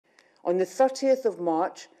On the 30th of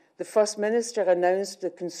March, the First Minister announced the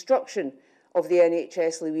construction of the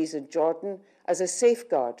NHS Louisa Jordan as a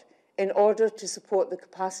safeguard in order to support the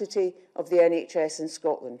capacity of the NHS in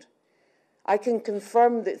Scotland. I can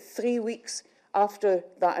confirm that 3 weeks after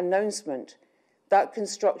that announcement, that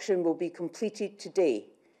construction will be completed today,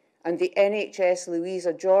 and the NHS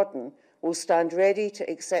Louisa Jordan will stand ready to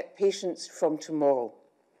accept patients from tomorrow.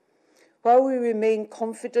 While we remain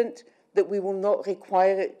confident that we will not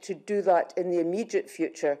require it to do that in the immediate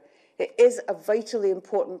future, it is a vitally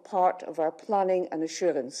important part of our planning and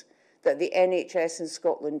assurance that the NHS in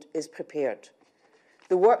Scotland is prepared.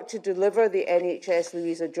 The work to deliver the NHS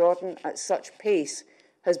Louisa Jordan at such pace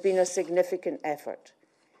has been a significant effort.